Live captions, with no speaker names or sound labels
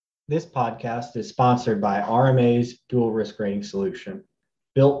This podcast is sponsored by RMA's Dual Risk Rating Solution.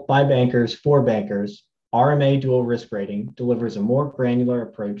 Built by bankers for bankers, RMA Dual Risk Rating delivers a more granular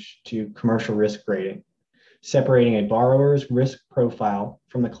approach to commercial risk rating, separating a borrower's risk profile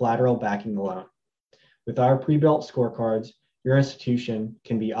from the collateral backing the loan. With our pre-built scorecards, your institution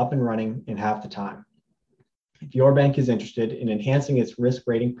can be up and running in half the time. If your bank is interested in enhancing its risk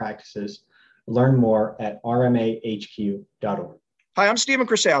rating practices, learn more at rmahq.org. Hi, I'm Stephen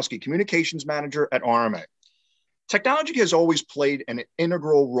Krasowski, Communications Manager at RMA. Technology has always played an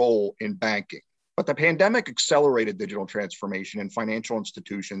integral role in banking, but the pandemic accelerated digital transformation in financial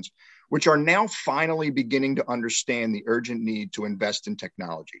institutions, which are now finally beginning to understand the urgent need to invest in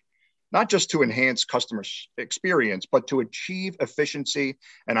technology, not just to enhance customer experience, but to achieve efficiency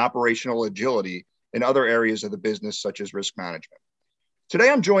and operational agility in other areas of the business, such as risk management. Today,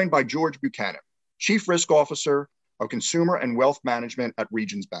 I'm joined by George Buchanan, Chief Risk Officer of Consumer and Wealth Management at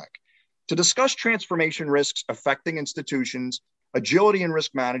Regions Bank, to discuss transformation risks affecting institutions, agility in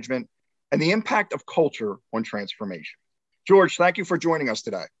risk management, and the impact of culture on transformation. George, thank you for joining us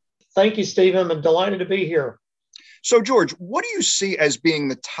today. Thank you, Stephen. I'm delighted to be here. So, George, what do you see as being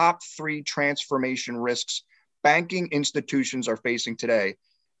the top 3 transformation risks banking institutions are facing today?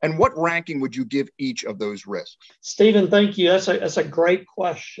 And what ranking would you give each of those risks? Stephen, thank you. That's a great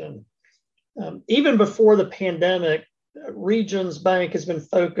question. Even before the pandemic, Regions Bank has been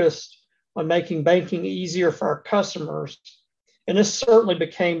focused on making banking easier for our customers. And this certainly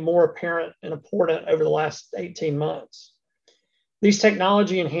became more apparent and important over the last 18 months. These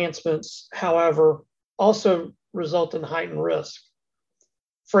technology enhancements, however, also result in heightened risk.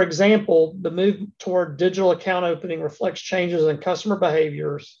 For example, the move toward digital account opening reflects changes in customer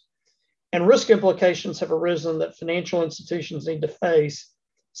behaviors, and risk implications have arisen that financial institutions need to face,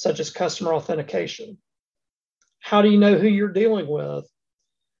 such as customer authentication. How do you know who you're dealing with?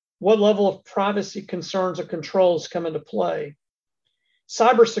 What level of privacy concerns or controls come into play?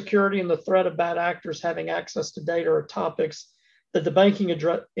 Cybersecurity and the threat of bad actors having access to data are topics that the banking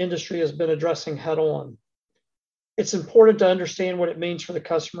industry has been addressing head on. It's important to understand what it means for the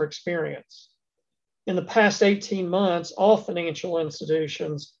customer experience. In the past 18 months, all financial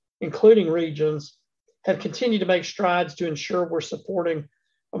institutions, including Regions, have continued to make strides to ensure we're supporting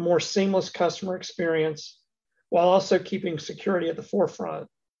a more seamless customer experience while also keeping security at the forefront.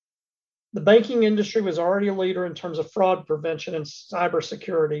 The banking industry was already a leader in terms of fraud prevention and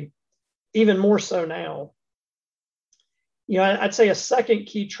cybersecurity, even more so now. I'd say a second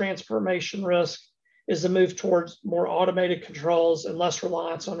key transformation risk is the move towards more automated controls and less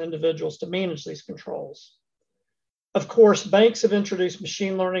reliance on individuals to manage these controls. Of course, banks have introduced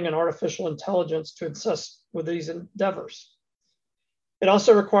machine learning and artificial intelligence to assist with these endeavors. It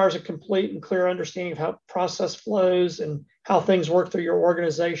also requires a complete and clear understanding of how process flows and how things work through your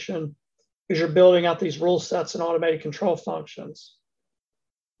organization as you're building out these rule sets and automated control functions.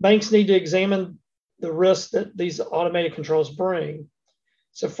 Banks need to examine the risks that these automated controls bring.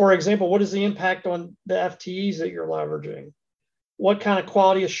 So, for example, what is the impact on the FTEs that you're leveraging? What kind of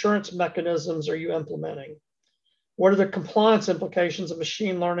quality assurance mechanisms are you implementing? What are the compliance implications of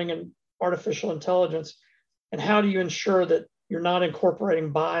machine learning and artificial intelligence? And how do you ensure that you're not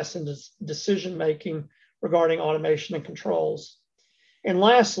incorporating bias into decision-making regarding automation and controls? And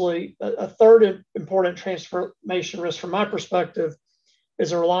lastly, a third important transformation risk from my perspective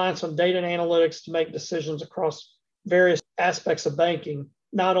is a reliance on data and analytics to make decisions across various aspects of banking,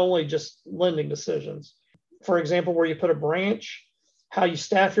 not only just lending decisions. For example, where you put a branch, how you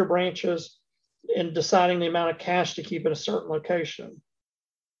staff your branches, and deciding the amount of cash to keep at a certain location.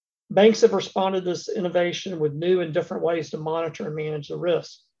 Banks have responded to this innovation with new and different ways to monitor and manage the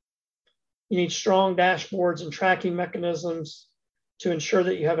risk. You need strong dashboards and tracking mechanisms to ensure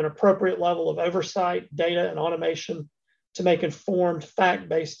that you have an appropriate level of oversight, data, and automation to make informed,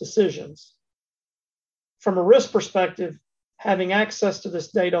 fact-based decisions. From a risk perspective, having access to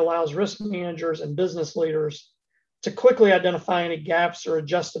this data allows risk managers and business leaders to quickly identify any gaps or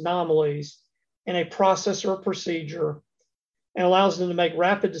adjust anomalies in a process or procedure, and allows them to make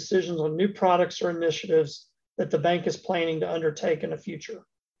rapid decisions on new products or initiatives that the bank is planning to undertake in the future.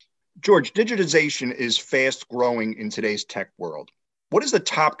 George, digitization is fast growing in today's tech world. What is the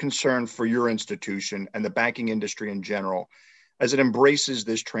top concern for your institution and the banking industry in general as it embraces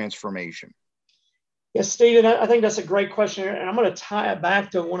this transformation? Yes, Stephen, I think that's a great question. And I'm going to tie it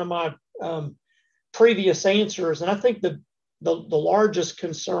back to one of my previous answers. And I think the largest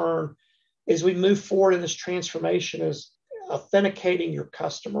concern as we move forward in this transformation is authenticating your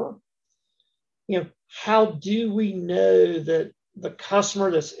customer. How do we know that the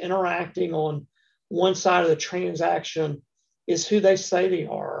customer that's interacting on one side of the transaction is who they say they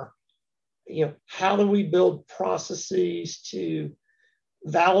are? how do we build processes to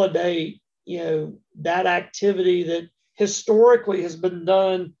validate, that activity that historically has been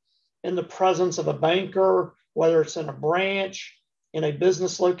done in the presence of a banker, whether it's in a branch, in a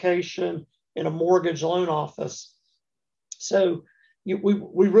business location, in a mortgage loan office. So we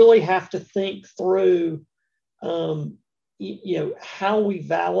really have to think through, how we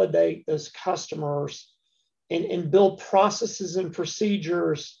validate those customers and build processes and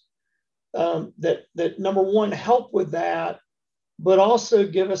procedures that number one, help with that, but also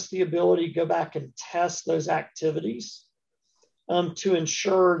give us the ability to go back and test those activities to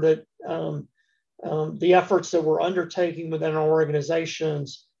ensure that the efforts that we're undertaking within our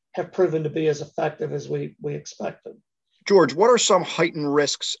organizations have proven to be as effective as we expected. George, what are some heightened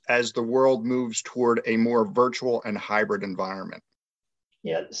risks as the world moves toward a more virtual and hybrid environment?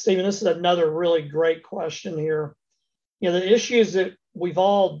 Yeah, Stephen, this is another really great question here. The issues that we've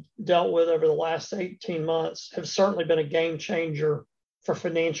all dealt with over the last 18 months have certainly been a game changer for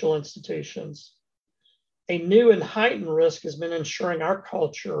financial institutions. A new and heightened risk has been ensuring our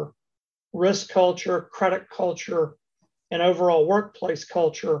culture, risk culture, credit culture, and overall workplace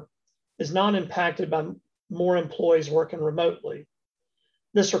culture is not impacted by more employees working remotely.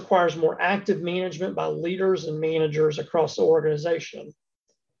 This requires more active management by leaders and managers across the organization.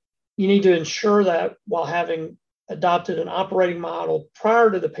 You need to ensure that while having adopted an operating model prior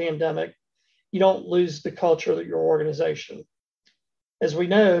to the pandemic, you don't lose the culture of your organization. As we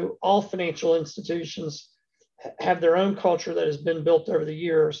know, all financial institutions have their own culture that has been built over the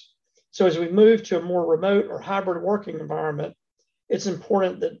years. So as we move to a more remote or hybrid working environment, it's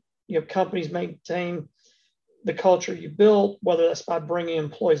important that companies maintain the culture you built, whether that's by bringing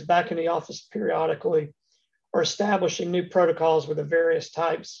employees back in the office periodically or establishing new protocols with the various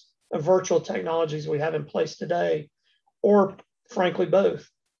types of virtual technologies we have in place today, or frankly, both.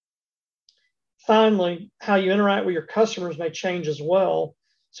 Finally, how you interact with your customers may change as well.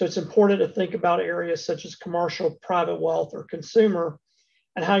 So it's important to think about areas such as commercial, private wealth, or consumer,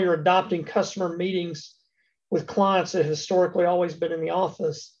 and how you're adopting customer meetings with clients that have historically always been in the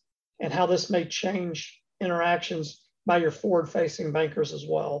office, and how this may change interactions by your forward-facing bankers as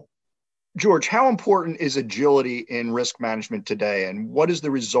well. George, how important is agility in risk management today, and what is the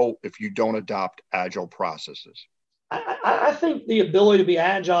result if you don't adopt agile processes? I think the ability to be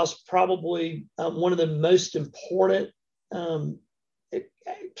agile is probably one of the most important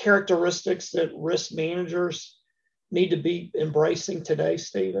characteristics that risk managers need to be embracing today,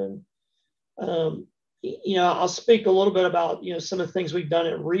 Stephen. I'll speak a little bit about some of the things we've done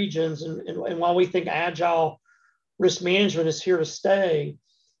at Regions, and while we think agile risk management is here to stay,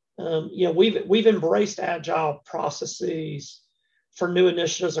 we've embraced agile processes for new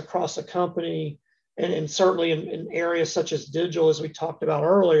initiatives across the company, and certainly in areas such as digital, as we talked about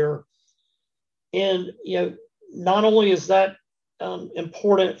earlier. And not only is that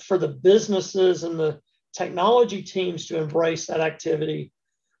important for the businesses and the technology teams to embrace that activity,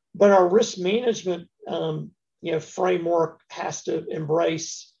 but our risk management framework has to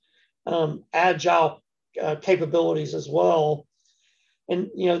embrace agile capabilities as well.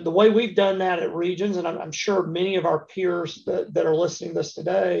 And the way we've done that at Regions, and I'm sure many of our peers that are listening to this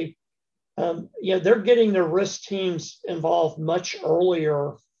today, they're getting their risk teams involved much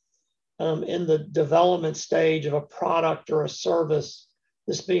earlier in the development stage of a product or a service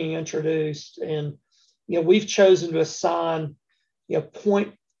that's being introduced. And we've chosen to assign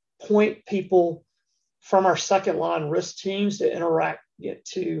point people from our second line risk teams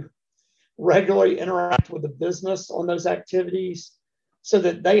to regularly interact with the business on those activities, so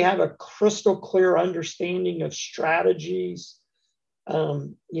that they have a crystal clear understanding of strategies, the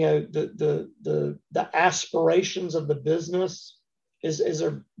aspirations of the business as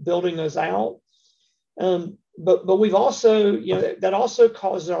they're building those out. But we've also, that also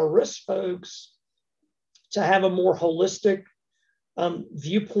causes our risk folks to have a more holistic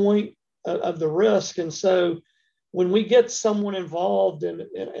viewpoint of the risk. And so when we get someone involved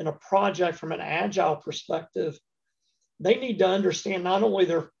in a project from an agile perspective, they need to understand not only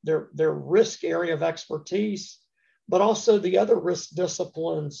their risk area of expertise, but also the other risk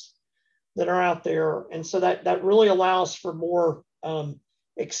disciplines that are out there. And so that really allows for more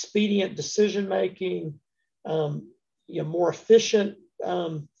expedient decision-making, more efficient,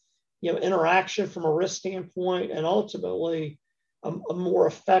 interaction from a risk standpoint, and ultimately a more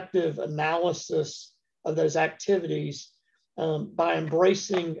effective analysis of those activities by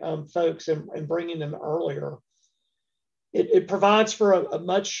embracing folks and bringing them earlier. It provides for a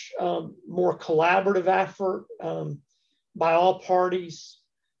much more collaborative effort by all parties,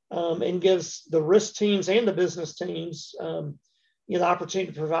 and gives the risk teams and the business teams, the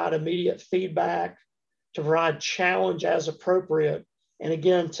opportunity to provide immediate feedback, to provide challenge as appropriate, and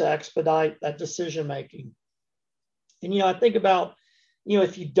again, to expedite that decision making. And, I think about,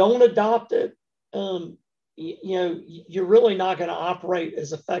 if you don't adopt it, you're really not going to operate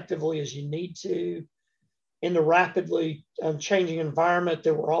as effectively as you need to in the rapidly changing environment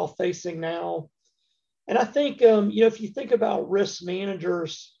that we're all facing now. And I think, if you think about risk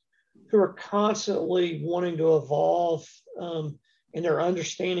managers who are constantly wanting to evolve in their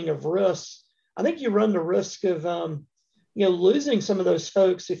understanding of risks, I think you run the risk of, losing some of those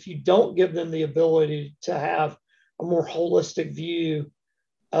folks if you don't give them the ability to have a more holistic view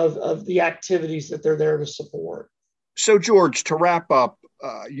of the activities that they're there to support. So, George, to wrap up,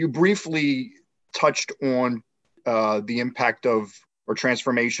 you briefly touched on the impact of or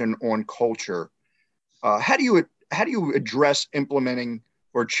transformation on culture. How do you address implementing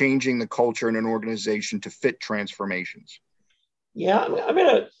or changing the culture in an organization to fit transformations? Yeah, I'm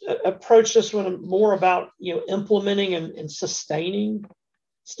going to approach this one more about implementing and sustaining,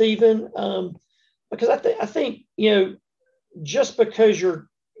 Stephen, because I think just because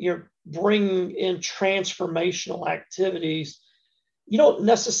you're bringing in transformational activities, you don't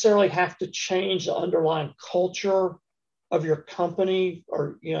necessarily have to change the underlying culture of your company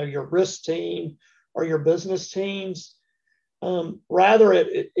or your risk team or your business teams. Rather,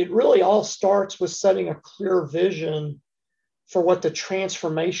 it really all starts with setting a clear vision for what the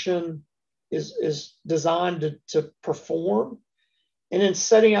transformation is designed to perform, and then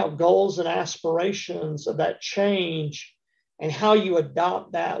setting out goals and aspirations of that change and how you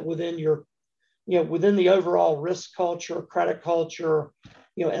adopt that within within the overall risk culture, credit culture,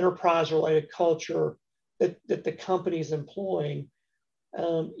 enterprise related culture that the company is employing.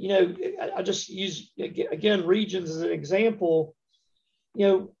 I just use again regions as an example.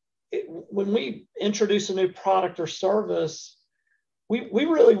 When we introduce a new product or service, we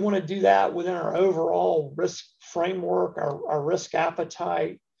really want to do that within our overall risk framework, our risk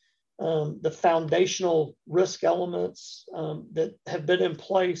appetite, the foundational risk elements that have been in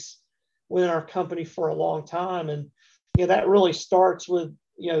place within our company for a long time. And that really starts with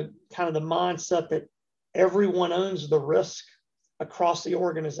kind of the mindset that everyone owns the risk across the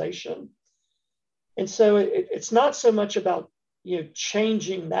organization. And so it's not so much about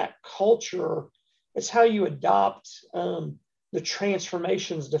changing that culture, it's how you adopt the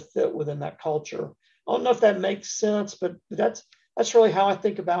transformations to fit within that culture. I don't know if that makes sense, but that's really how I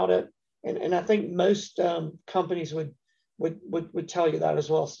think about it. And I think most companies would tell you that as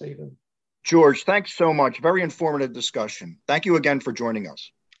well, Stephen. George, thanks so much. Very informative discussion. Thank you again for joining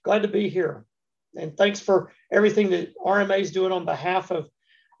us. Glad to be here. And thanks for everything that RMA is doing on behalf of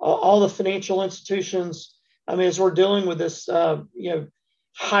all the financial institutions. I mean, as we're dealing with this,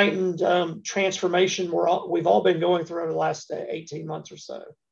 heightened transformation we've all been going through over the last 18 months or so.